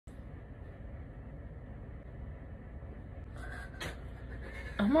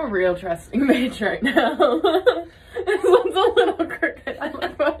I'm a real trusting bitch right now. This one's a little crooked. I'm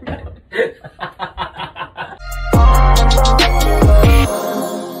like, fuck it.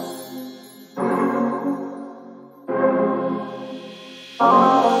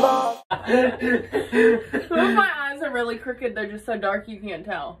 Some of my eyes are really crooked. They're just so dark you can't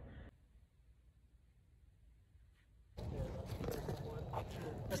tell.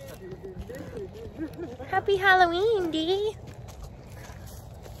 Happy Halloween, Dee.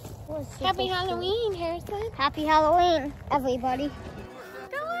 Happy Halloween, Harrison. Happy Halloween, everybody.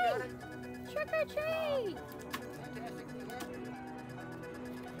 Go on. Trick or treat.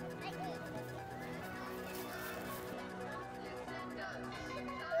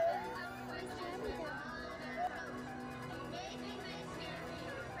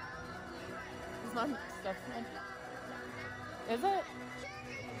 Is my stuff good? Is it?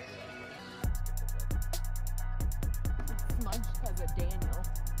 It's smudged as a Daniel.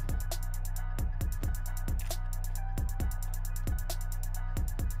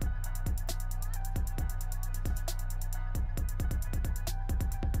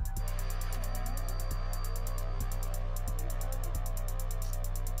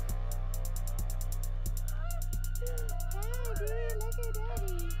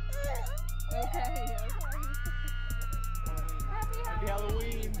 Happy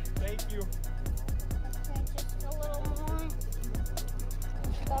Halloween. Thank you. Just a little more.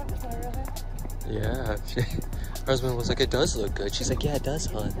 Yeah. Her husband was like, it does look good. She's like, yeah, it does,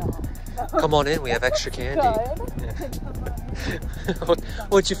 hon. Come on in, we have extra candy. Yeah.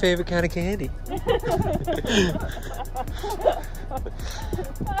 What's your favorite kind of candy? The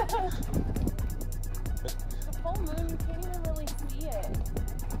full moon, you can't even really see it.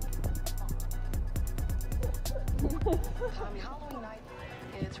 Halloween night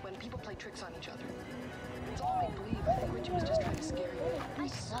is when people play tricks on each other. It's all make believe. I think Richie was just trying to scare you. I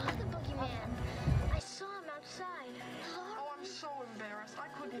saw the boogeyman. I saw him outside. Oh, I'm so embarrassed. I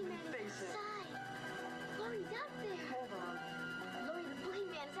couldn't even face it. Lori's out there. Hold on. Lori, the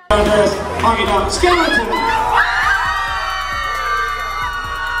boogeyman's out There's hanging out skeleton.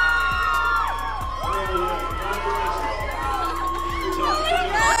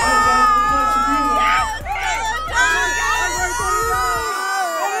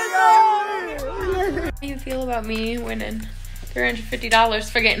 How do you feel about me winning $350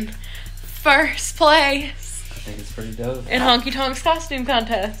 for getting first place I think it's pretty dope. in Honky Tonk's costume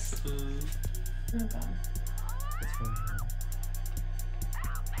contest?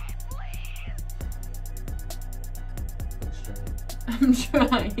 I'm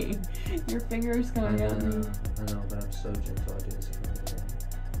trying. Your finger's coming at me. I know, but I'm so gentle. I do this every day.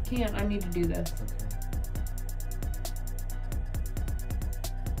 Can't. I need to do this. Okay.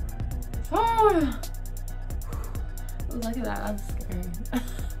 Oh! Look at that. That's scary.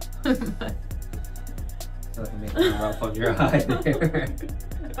 So I can make a rough on your eye there.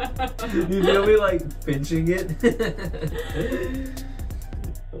 You feel me like pinching it? Let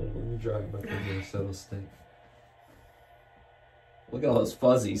me drag my finger so it'll stick. Look at all those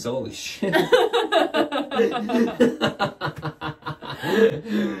fuzzies, holy shit. Alright.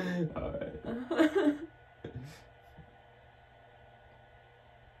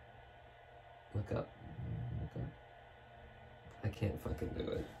 Look up. Look up. I can't fucking do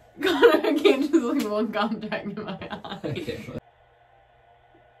it. God, I can't just look at one contact in my eye. Okay.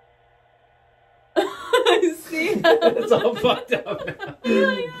 See? It's all fucked up now.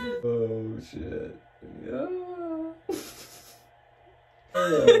 Oh shit. Yeah.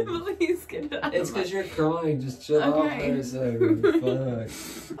 Please get it out. It's because you're crying. Just chill out for a second. Fuck.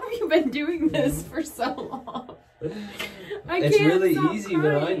 Have you been doing this for so long? It's really easy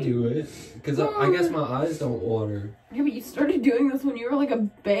when I do it. Because I guess my eyes don't water. Yeah, but you started doing this when you were like a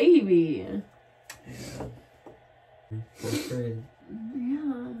baby. Yeah. Fourth grade.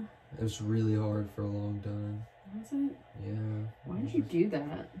 Yeah. It was really hard for a long time. Was it? Yeah. Why did you do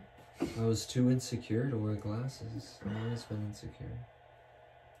that? I was too insecure to wear glasses. I've always been insecure.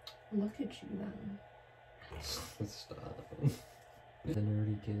 Look at you then. Stop. The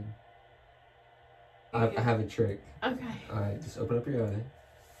nerdy kid. I have a trick. Okay. Alright, just open up your eye.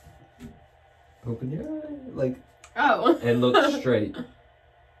 Open your eye. Like, oh. and look straight.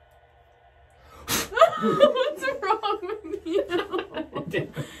 What's wrong with you?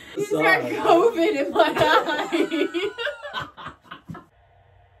 He's got Sorry. COVID in my eye.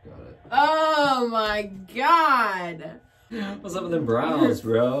 Got it. Oh my god. What's up with them brows,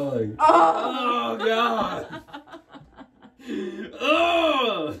 bro? Like, Oh, God.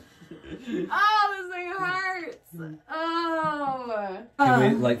 Oh! Oh, this thing hurts. Oh. Oh. Can we,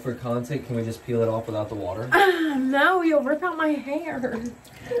 like, for content, can we just peel it off without the water? No, you'll rip out my hair.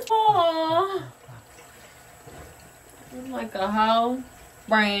 Aww. I'm like a whole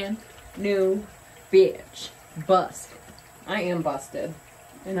brand new bitch. Busted. I am busted.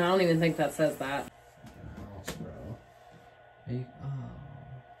 And I don't even think that says that. Gosh, bro. Are you,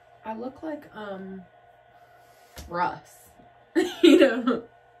 I look like, Russ. You know,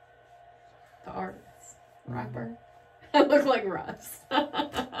 the artist, rapper. I look like Russ. Are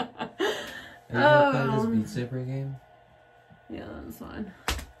you gonna play this Beat Saber game? Yeah, that's fine.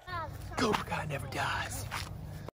 Cobra Kai never dies.